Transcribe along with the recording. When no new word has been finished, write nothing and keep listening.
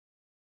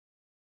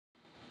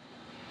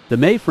The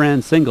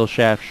Mayfran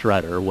single-shaft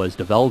shredder was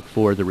developed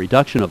for the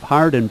reduction of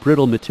hard and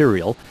brittle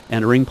material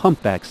entering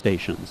pump-back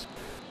stations.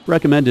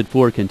 Recommended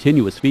for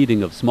continuous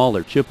feeding of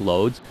smaller chip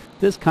loads,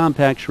 this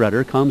compact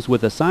shredder comes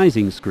with a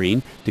sizing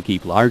screen to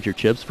keep larger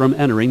chips from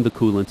entering the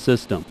coolant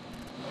system.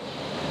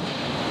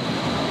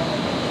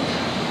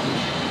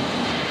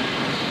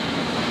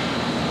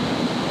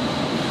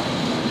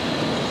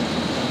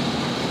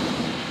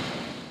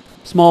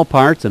 Small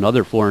parts and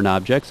other foreign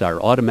objects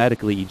are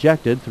automatically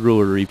ejected through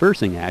a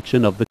reversing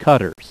action of the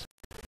cutters.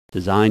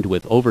 Designed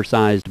with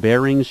oversized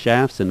bearings,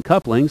 shafts, and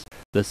couplings,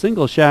 the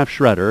single-shaft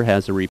shredder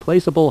has a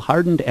replaceable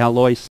hardened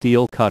alloy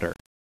steel cutter.